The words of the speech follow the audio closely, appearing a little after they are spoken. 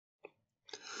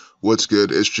What's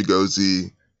good? It's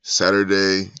Chigozi.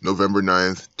 Saturday, November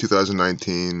 9th,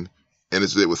 2019, and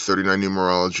it's it with 39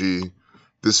 numerology.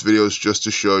 This video is just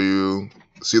to show you,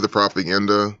 see the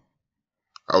propaganda?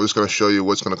 I was just going to show you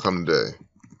what's going to come today.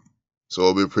 So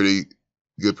it'll be a pretty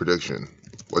good prediction.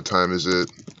 What time is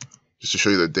it? Just to show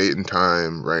you the date and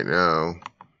time right now,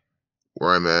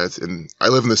 where I'm at. And I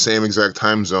live in the same exact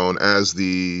time zone as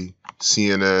the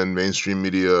CNN, mainstream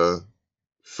media,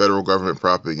 federal government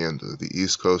propaganda, the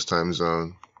East Coast time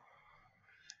zone.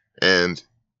 And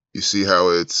you see how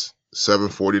it's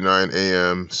 7:49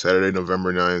 a.m. Saturday,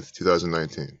 November 9th,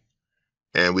 2019.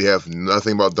 And we have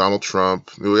nothing about Donald Trump.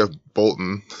 We have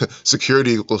Bolton.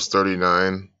 Security equals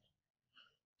 39.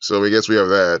 So I guess we have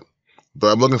that.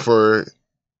 But I'm looking for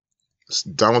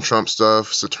Donald Trump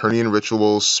stuff, Saturnian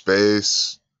rituals,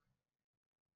 space,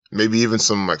 maybe even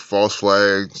some like false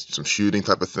flags, some shooting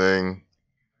type of thing.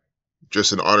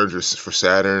 Just an honor just for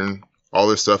Saturn. All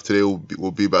this stuff today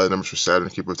will be by the numbers for Saturn,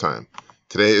 keeper of time.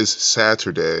 Today is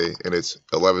Saturday, and it's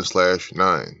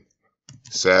 11/9.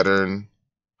 Saturn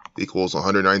equals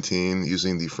 119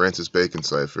 using the Francis Bacon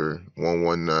cipher,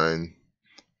 119.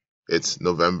 It's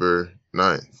November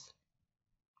 9th.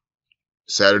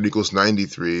 Saturn equals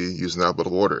 93 using the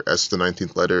alphabetical order. S is the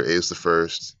 19th letter, A is the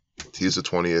 1st, T is the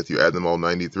 20th. You add them all,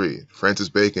 93. Francis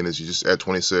Bacon is you just add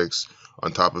 26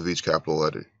 on top of each capital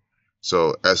letter.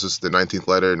 So S is the 19th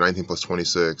letter, 19 plus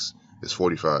 26 is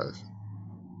 45.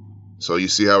 So you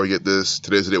see how we get this.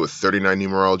 Today's the day with 39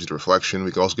 numerology, the reflection.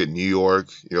 We can also get New York,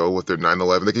 with their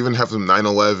 9/11. They can even have some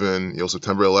 9/11,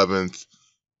 September 11th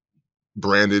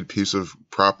branded piece of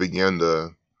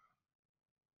propaganda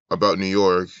about New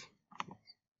York.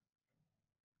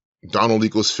 Donald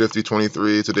equals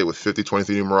 5023 today with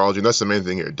 5023 numerology. And that's the main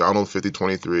thing here. Donald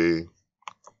 5023.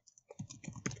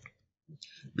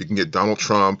 We can get Donald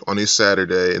Trump on a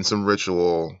Saturday in some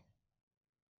ritual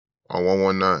on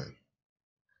 119.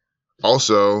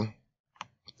 Also,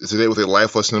 today with a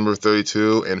lifeless number of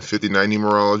 32 and 59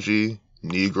 numerology,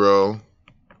 Negro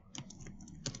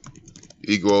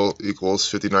equals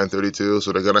 5932.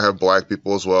 So they're going to have black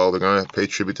people as well. They're going to pay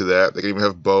tribute to that. They can even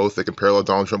have both. They can parallel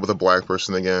Donald Trump with a black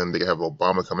person again. They can have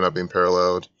Obama coming up being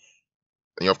paralleled.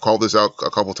 And I've called this out a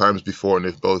couple times before, and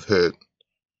they've both hit.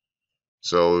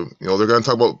 So, they're going to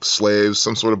talk about slaves,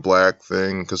 some sort of black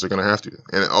thing, because they're going to have to.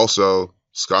 And also,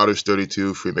 Scottish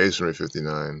 32, Freemasonry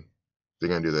 59. They're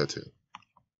going to do that too.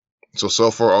 So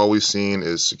far, all we've seen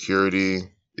is security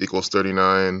equals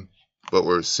 39. But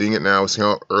we're seeing it now. We're seeing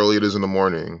how early it is in the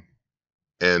morning.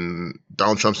 And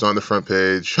Donald Trump's not on the front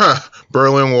page.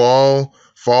 Berlin Wall,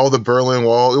 fall of the Berlin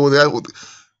Wall.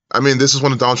 This is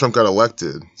when Donald Trump got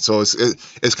elected. So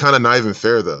it's kind of not even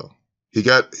fair, though.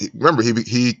 Remember,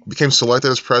 he became selected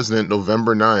as president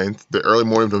November 9th, the early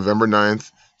morning of November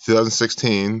 9th,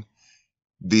 2016,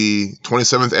 the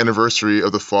 27th anniversary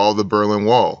of the fall of the Berlin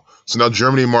Wall. So now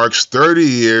Germany marks 30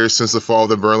 years since the fall of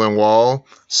the Berlin Wall.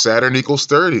 Saturn equals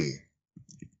 30.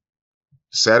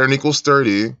 Saturn equals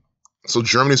 30. So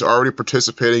Germany's already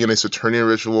participating in a Saturnian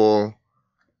ritual.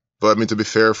 But, to be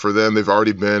fair for them, they've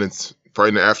already been. It's probably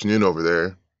in the afternoon over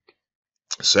there.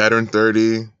 Saturn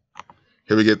 30.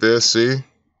 Here we get this, see?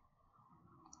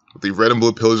 With the red and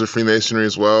blue pillars of Freemasonry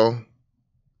as well.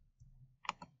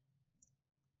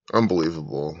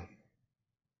 Unbelievable.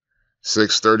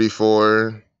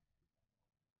 634.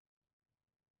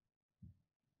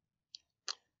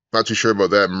 Not too sure about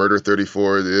that. Murder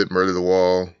 34. They did murder the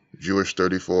wall. Jewish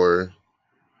 34.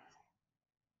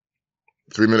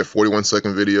 3-minute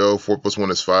 41-second video. 4 plus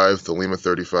 1 is 5. The Lima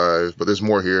 35. But there's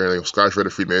more here. Scottish Rite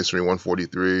of Freemasonry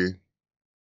 143.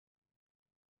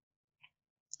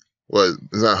 What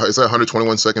is that? Is that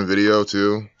 121-second video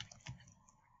too?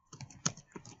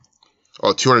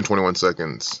 Oh, 221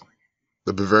 seconds.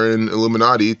 The Bavarian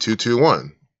Illuminati 221.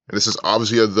 And this is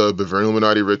obviously the Bavarian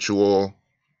Illuminati ritual.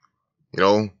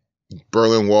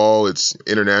 Berlin Wall, it's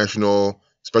international,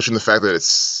 especially in the fact that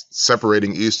it's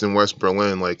separating East and West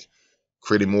Berlin,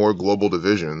 creating more global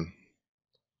division.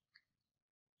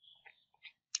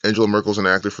 Angela Merkel's an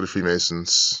actor for the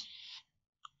Freemasons.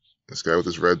 This guy with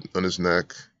his red on his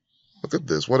neck. Look at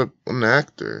this. What an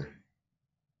actor.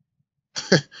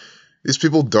 These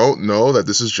people don't know that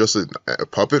this is just a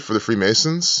puppet for the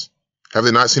Freemasons? Have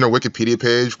they not seen her Wikipedia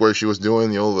page where she was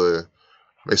doing, the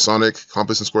Masonic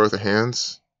compass and square with her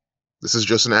hands? This is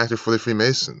just an actor for the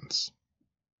Freemasons.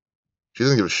 She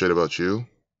doesn't give a shit about you.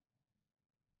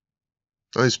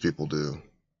 All these people do.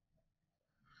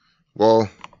 Well,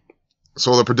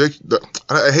 so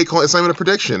I hate calling it's not even a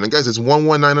prediction. And guys, it's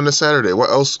 119 on a Saturday. What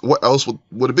else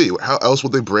would it be? How else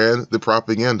would they brand the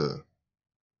propaganda?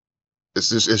 It's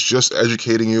just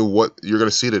educating you what you're going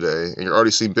to see today, and you're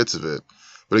already seeing bits of it.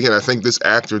 But again, I think this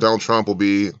actor, Donald Trump, will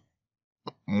be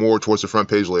more towards the front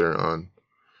page later on.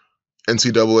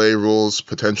 NCAA rules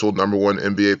potential #1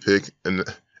 NBA pick and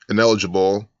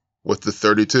ineligible with the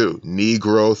 32.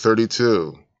 Negro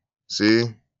 32. See?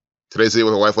 Today's date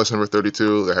with a life lesson number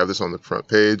 32. They have this on the front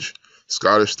page.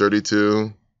 Scottish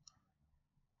 32.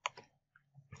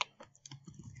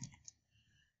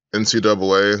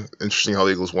 NCAA. Interesting how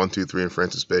the Eagles 1, 2, 3 and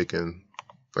Francis Bacon.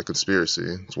 Like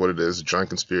conspiracy. It's what it is. A giant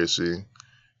conspiracy.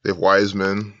 They have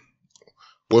Wiseman.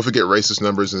 What if we get racist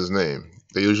numbers in his name?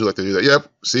 They usually like to do that. Yep,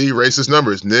 see, racist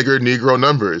numbers. Nigger, Negro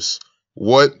numbers.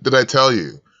 What did I tell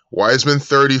you? Wiseman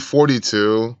 30,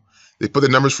 42. They put the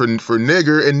numbers for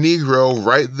nigger and Negro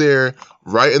right there,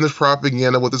 right in the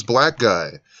propaganda with this black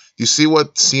guy. You see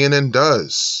what CNN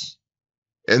does?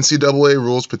 NCAA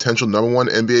rules potential #1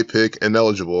 NBA pick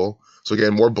ineligible. So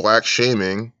again, more black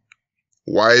shaming.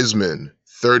 Wiseman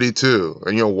 32,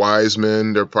 and wise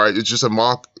men. It's just a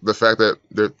mock the fact that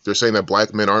they're saying that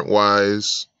black men aren't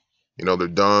wise. They're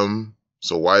dumb.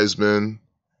 So Wiseman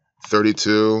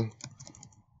 32,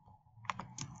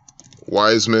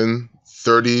 Wiseman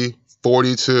 30,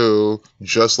 42,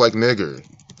 just like nigger.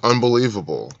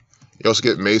 Unbelievable. You also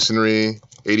get Masonry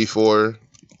 84,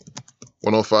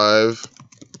 105,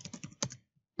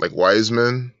 like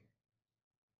Wiseman.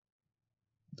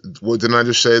 What didn't I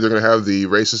just say? They're going to have the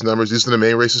racist numbers. These are the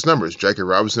main racist numbers. Jackie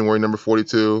Robinson wearing number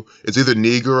 42. It's either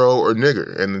Negro or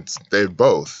nigger, and they have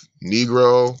both.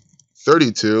 Negro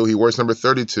 32. He wears number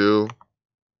 32.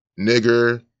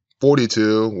 Nigger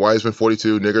 42. Wiseman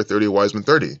 42. Nigger 30. Wiseman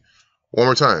 30. One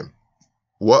more time.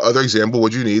 What other example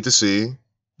would you need to see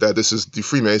that this is the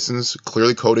Freemasons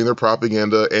clearly coding their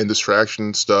propaganda and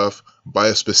distraction stuff by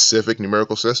a specific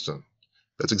numerical system?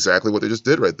 That's exactly what they just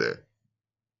did right there.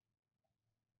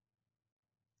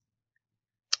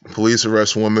 Police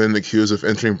arrest woman accused of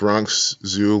entering Bronx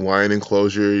Zoo lion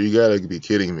enclosure. You gotta be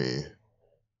kidding me.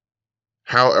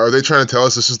 How are they trying to tell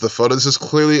us this is the photo? This is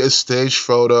clearly a staged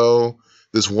photo.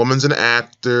 This woman's an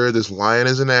actor. This lion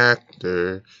is an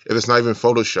actor. If it's not even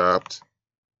photoshopped.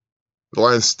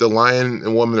 The lion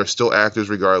and woman are still actors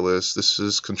regardless. This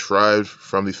is contrived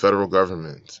from the federal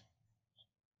government.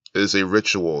 It is a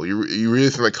ritual. You really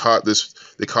think they caught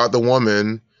the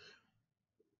woman.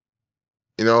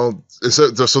 So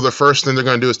the first thing they're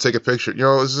going to do is take a picture.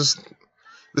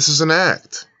 This is an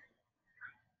act.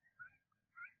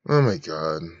 Oh my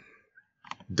God.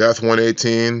 Death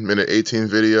 118, minute 18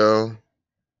 video.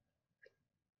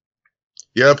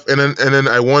 Yep, and then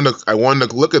I wanted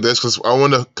to look at this because I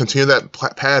want to continue that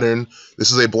pattern.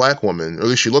 This is a black woman, or at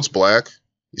least she looks black.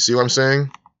 You see what I'm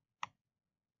saying?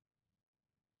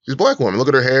 She's a black woman. Look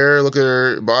at her hair, look at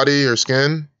her body, her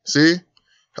skin. See?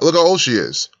 Look how old she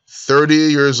is. 30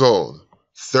 years old.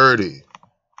 30.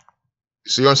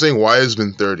 See what I'm saying?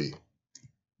 Wiseman 30.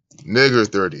 Nigger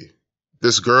 30.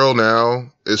 This girl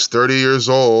now is 30 years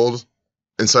old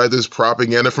inside this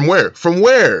propaganda from where? From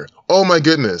where? Oh my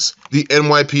goodness. The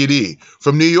NYPD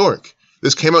from New York.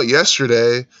 This came out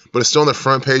yesterday, but it's still on the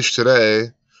front page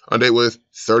today on date with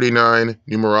 39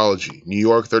 numerology. New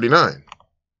York 39.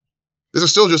 This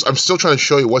is I'm still trying to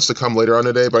show you what's to come later on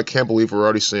today, but I can't believe we're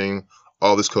already seeing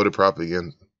all this coded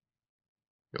propaganda.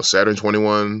 Saturn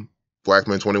 21, Black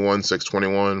Man 21,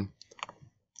 621.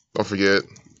 Don't forget.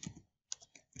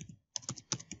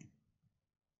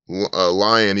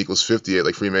 Lion equals 58,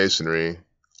 like Freemasonry.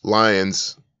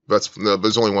 Lions,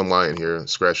 there's only one lion here.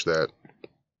 Scratch that.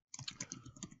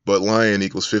 But lion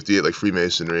equals 58, like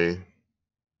Freemasonry.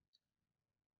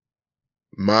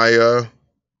 Maya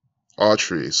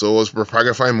Autry. So we're probably going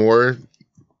to find more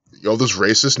all those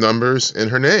racist numbers in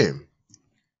her name.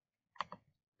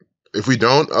 If we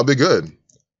don't, I'll be good.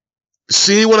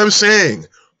 See what I'm saying?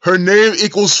 Her name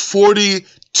equals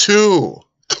 42.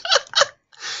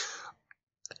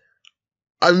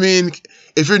 I mean,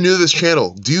 if you're new to this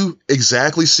channel, do you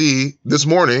exactly see this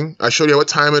morning? I showed you what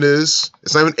time it is.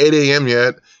 It's not even 8 a.m.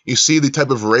 yet. You see the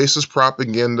type of racist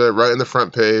propaganda right in the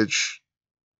front page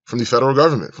from the federal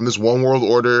government, from this one world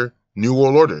order, new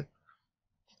world order.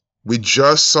 We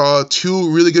just saw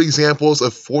two really good examples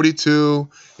of 42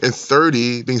 and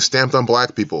 30 being stamped on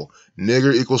black people.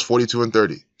 Nigger equals 42 and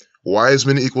 30.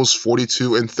 Wiseman equals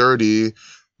 42 and 30.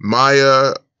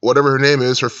 Maya, whatever her name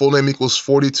is, her full name equals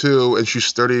 42, and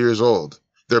she's 30 years old.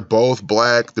 They're both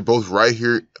black. They're both right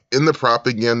here in the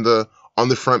propaganda on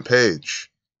the front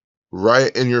page.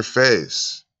 Right in your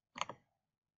face.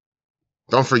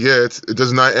 Don't forget, it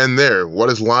does not end there. What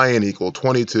does lion equal?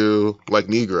 22, like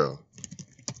Negro.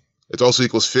 It also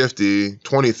equals 50,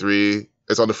 23.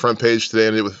 It's on the front page today,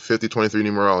 and it with 50, 23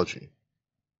 numerology.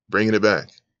 Bringing it back.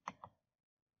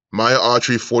 Maya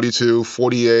Autry 42,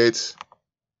 48,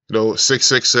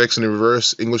 666 in the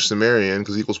reverse English Sumerian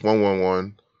because equals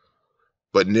 111.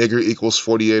 But nigger equals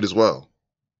 48 as well.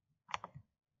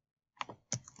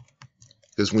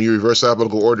 Because when you reverse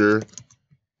alphabetical order,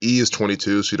 E is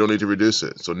 22, so you don't need to reduce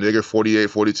it. So nigger 48,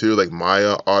 42, like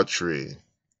Maya Autry.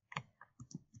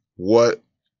 What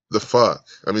the fuck?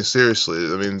 I mean, seriously.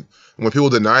 I mean, when people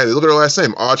deny it, look at her last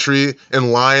name. Autry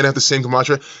and Lion have the same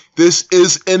gematria. This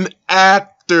is an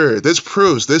actor. This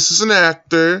proves this is an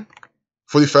actor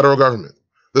for the federal government.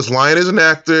 This Lion is an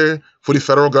actor for the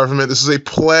federal government. This is a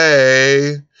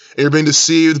play, and you're being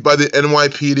deceived by the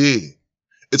NYPD.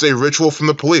 It's a ritual from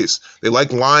the police. They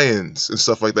like lions and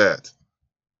stuff like that.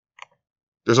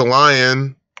 There's a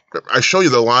lion. I show you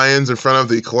the lions in front of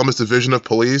the Columbus Division of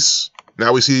Police.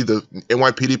 Now we see the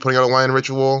NYPD putting out a lion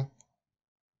ritual.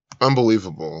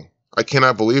 Unbelievable. I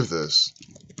cannot believe this.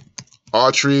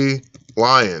 Autry,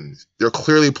 Lion. They're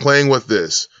clearly playing with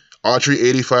this. Autry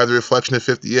 85, the reflection of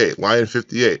 58. Lion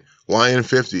 58. Lion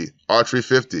 50. Autry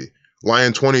 50.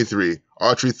 Lion 23.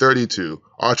 Autry 32.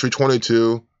 Autry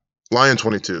 22. Lion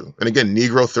 22. And again,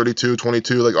 Negro 32,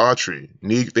 22, like Autry.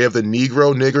 They have the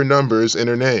Negro, nigger numbers in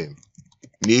their name.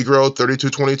 Negro 32,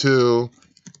 22.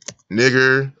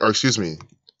 Nigger, or excuse me,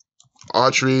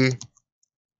 Autry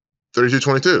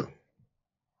 3222.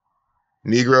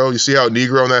 Negro, you see how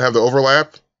Negro and that have the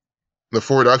overlap? The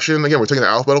full reduction, again, we're taking the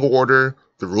alphabetical order,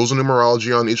 the rules of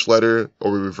numerology on each letter,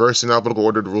 or we're reversing alphabetical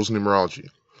order, the rules of numerology.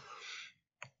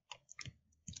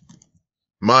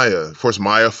 Maya, of course,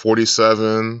 Maya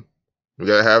 47. We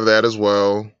gotta have that as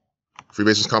well.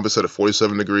 Freemason's compass set at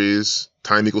 47 degrees.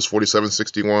 Time equals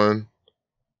 4761.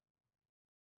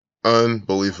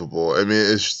 Unbelievable. I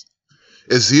mean, it's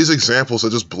these examples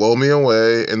that just blow me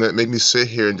away and that make me sit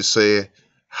here and just say,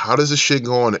 how does this shit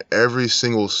go on every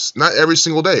single, not every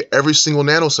single day, every single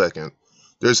nanosecond?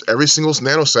 There's every single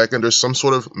nanosecond, there's some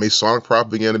sort of Masonic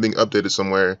propaganda being updated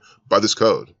somewhere by this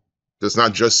code. It's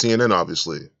not just CNN,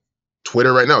 obviously.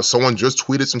 Twitter right now, someone just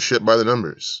tweeted some shit by the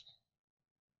numbers.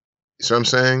 You see what I'm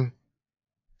saying?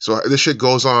 So this shit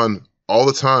goes on all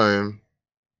the time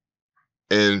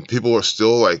and people are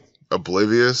still like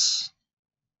oblivious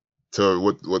to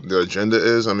what the agenda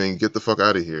is. I mean, get the fuck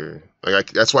out of here.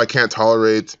 Like, that's why I can't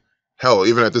tolerate, hell,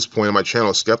 even at this point in my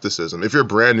channel, skepticism. If you're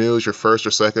brand new, it's your first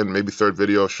or second, maybe third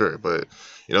video, sure. But,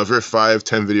 if you're 5,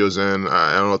 10 videos in,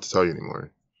 I don't know what to tell you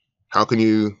anymore. How can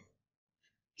you...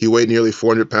 He weighed nearly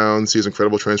 400 pounds. He has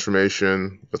incredible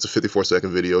transformation. That's a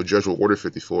 54-second video. Judge will order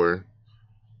 54.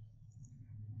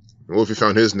 What if you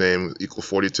found his name equal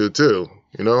 42 too?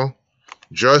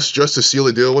 Just to seal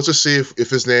the deal. Let's just see if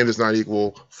his name does not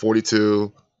equal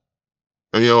 42.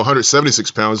 And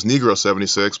 176 pounds, Negro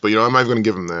 76. But I'm not even going to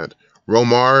give him that.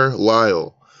 Romar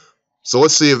Lyle. So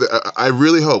let's see if I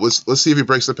really hope. Let's see if he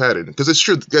breaks the pattern, because it's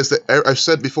true, guys. I've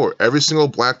said before, every single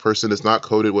black person is not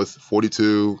coded with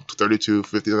 42, 32,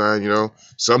 59.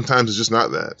 Sometimes it's just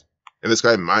not that, and this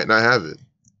guy might not have it.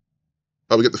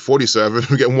 Oh, we get the 47.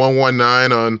 We get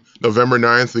 119 on November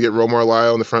 9th. We get Romar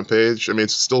Lyle on the front page. I mean,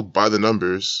 it's still by the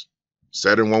numbers.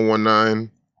 Saturn 119.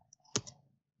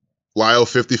 Lyle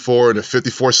 54 in a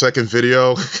 54-second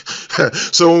video.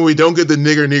 So when we don't get the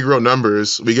Negro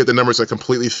numbers, we get the numbers that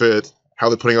completely fit how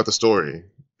they're putting out the story.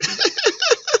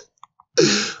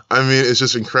 I mean, it's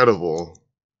just incredible.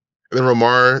 And then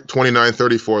Romar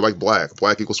 2934, like black.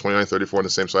 Black equals 2934 in the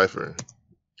same cipher.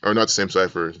 Or not the same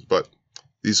cipher, but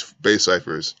these base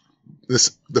ciphers.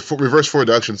 The reverse full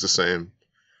reduction is the same.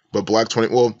 But black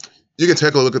 20, well, you can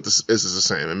take a look at this, this is the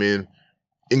same. I mean,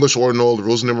 English ordinal, the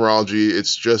rules of numerology,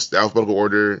 it's just the alphabetical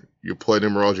order, you apply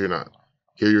numerology or not.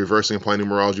 Here you're reversing and applying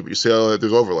numerology, but you see how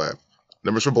there's overlap.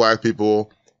 Numbers for black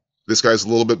people, this guy's a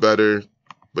little bit better,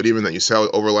 but even that, you see how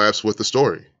it overlaps with the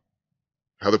story.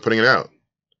 How they're putting it out.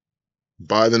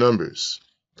 By the numbers.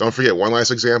 Don't forget, one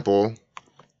last example.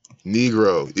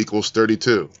 Negro equals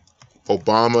 32.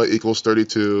 Obama equals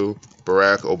 32.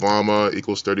 Barack Obama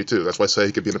equals 32. That's why I say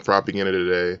he could be in the propaganda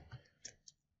today.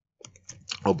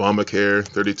 Obamacare,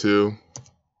 32,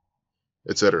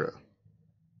 etc.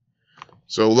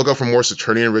 So look out for more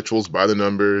Saturnian rituals by the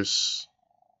numbers.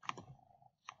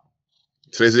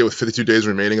 Today's the day with 52 days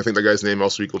remaining. I think that guy's name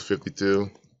also equaled 52.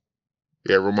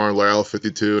 Yeah, Romar Lyle,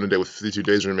 52, and a day with 52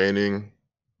 days remaining.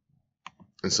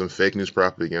 And some fake news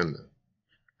propaganda.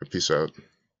 Peace out.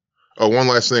 Oh, one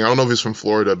last thing. I don't know if he's from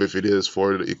Florida, but if it is,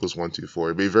 Florida equals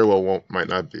 124. But he very well might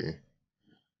not be.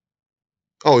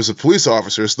 Oh, he's a police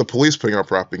officer. It's the police putting out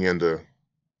propaganda.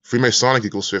 Freemasonic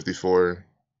equals 54.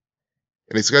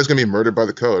 And this guy's going to be murdered by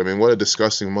the code. I mean, what a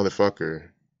disgusting motherfucker.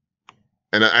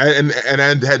 And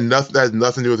that had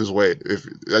nothing to do with his weight. If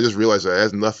I just realized that it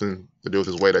has nothing to do with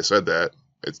his weight, I said that.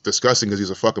 It's disgusting because he's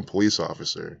a fucking police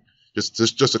officer. Just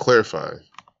to clarify.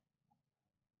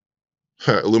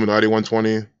 Illuminati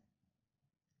 120.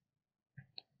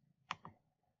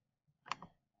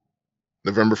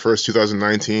 November 1st,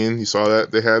 2019. You saw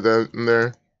that? They had that in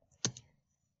there.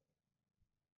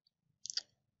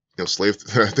 You know, slave.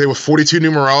 They were 42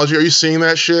 numerology. Are you seeing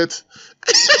that shit?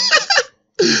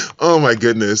 Oh my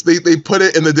goodness. They put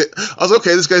it in the. I was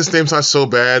okay, this guy's name's not so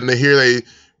bad. And they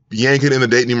yank it in the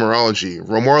date numerology.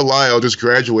 Romar Lyle just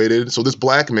graduated. So this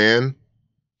black man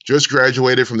just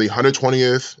graduated from the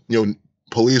 120th,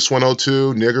 police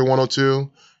 102, nigger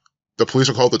 102. The police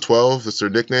are called the 12. That's their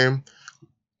nickname.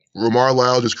 Romar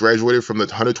Lyle just graduated from the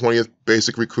 120th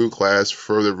basic recruit class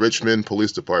for the Richmond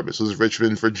Police Department. So this is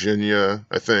Richmond, Virginia,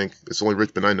 I think. It's the only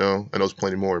Richmond I know. I know it's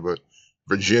plenty more, but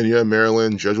Virginia,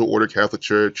 Maryland, Jesuit Order Catholic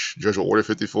Church, Jesuit Order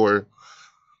 54,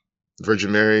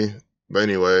 Virgin Mary. But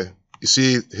anyway, you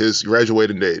see his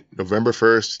graduating date, November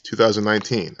 1st,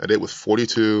 2019. A date with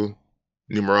 42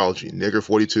 numerology. Nigger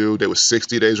 42, date with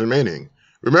 60 days remaining.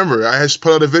 Remember, I just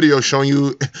put out a video showing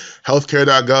you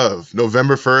healthcare.gov.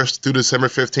 November 1st through December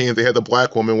 15th, they had the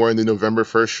black woman wearing the November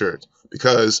 1st shirt.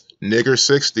 Because nigger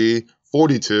 60,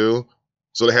 42,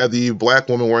 so they had the black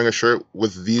woman wearing a shirt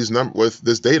with with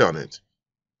this date on it.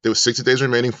 There was 60 days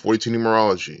remaining, 42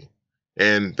 numerology.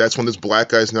 And that's when this black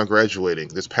guy is now graduating.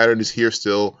 This pattern is here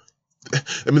still.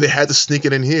 I mean, they had to sneak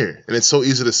it in here. And it's so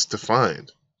easy to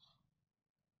find.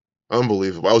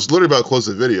 Unbelievable. I was literally about to close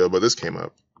the video, but this came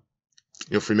up.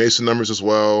 Freemason numbers as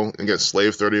well. And get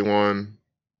slave 31.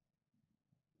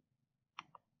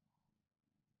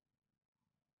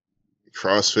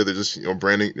 CrossFit, they're just,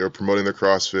 branding, they're promoting their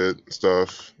CrossFit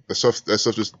stuff. That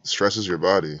stuff just stresses your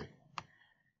body.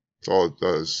 That's all it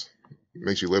does. It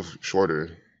makes you live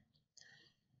shorter.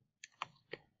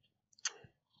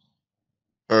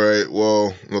 Alright,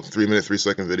 well, look, 3-minute,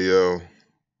 3-second video.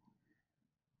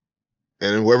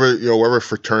 And whoever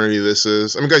fraternity this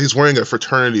is, I mean, guys, he's wearing a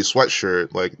fraternity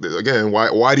sweatshirt. Like, again,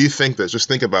 why do you think this? Just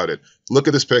think about it. Look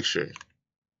at this picture.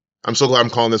 I'm so glad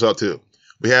I'm calling this out too.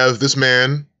 We have this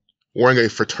man wearing a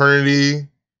fraternity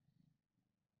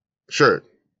shirt.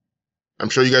 I'm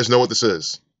sure you guys know what this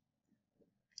is.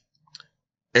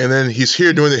 And then he's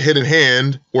here doing the hidden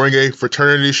hand wearing a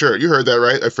fraternity shirt. You heard that,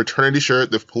 right? A fraternity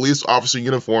shirt. The police officer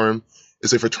uniform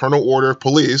is a fraternal order of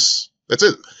police. That's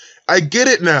it. I get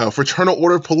it now. Fraternal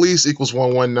Order of Police equals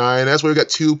 119. That's why we got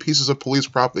 2 pieces of police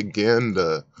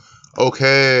propaganda.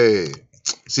 Okay.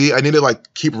 See, I need to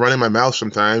keep running my mouth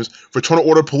sometimes. Fraternal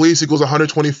Order of Police equals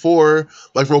 124,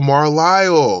 like Romar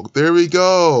Lyle. There we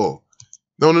go.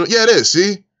 No. Yeah, it is.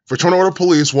 See? Fraternal Order of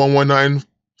Police 119,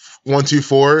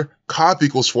 124. Cop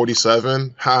equals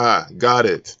 47. Ha, got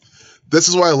it. This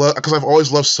is why I love, because I've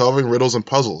always loved solving riddles and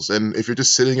puzzles. And if you're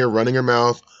just sitting here running your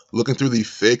mouth, looking through the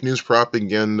fake news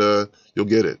propaganda, you'll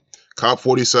get it. Cop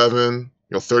 47,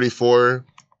 34.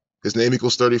 His name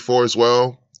equals 34 as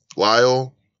well.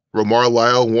 Lyle, Romar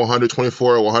Lyle,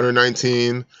 124,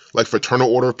 119, like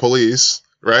Fraternal Order of Police,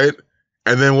 right?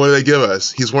 And then what do they give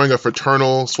us? He's wearing a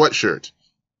fraternal sweatshirt,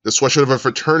 the sweatshirt of a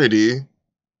fraternity.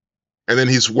 And then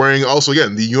he's wearing also,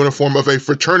 again, the uniform of a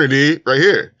fraternity right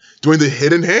here, doing the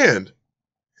hidden hand.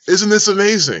 Isn't this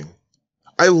amazing?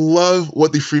 I love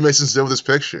what the Freemasons did with this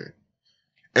picture.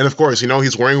 And of course,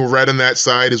 he's wearing red on that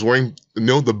side. He's wearing,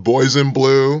 the boys in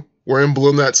blue, wearing blue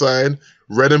on that side.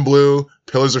 Red and blue,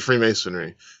 pillars of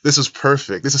Freemasonry. This is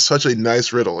perfect. This is such a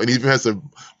nice riddle. It even has the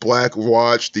black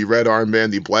watch, the red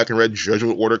armband, the black and red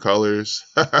Jesuit order colors.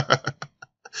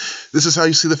 This is how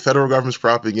you see the federal government's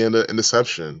propaganda and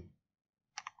deception.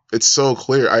 It's so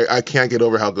clear. I can't get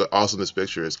over how awesome this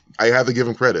picture is. I have to give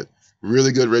him credit.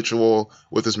 Really good ritual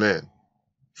with this man.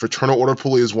 Fraternal Order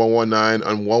Police 119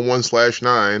 on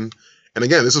 11/9. And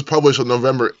again, this is published on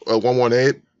November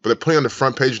 118, but they're putting it on the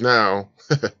front page now.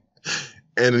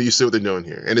 And you see what they're doing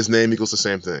here. And his name equals the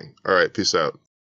same thing. All right, peace out.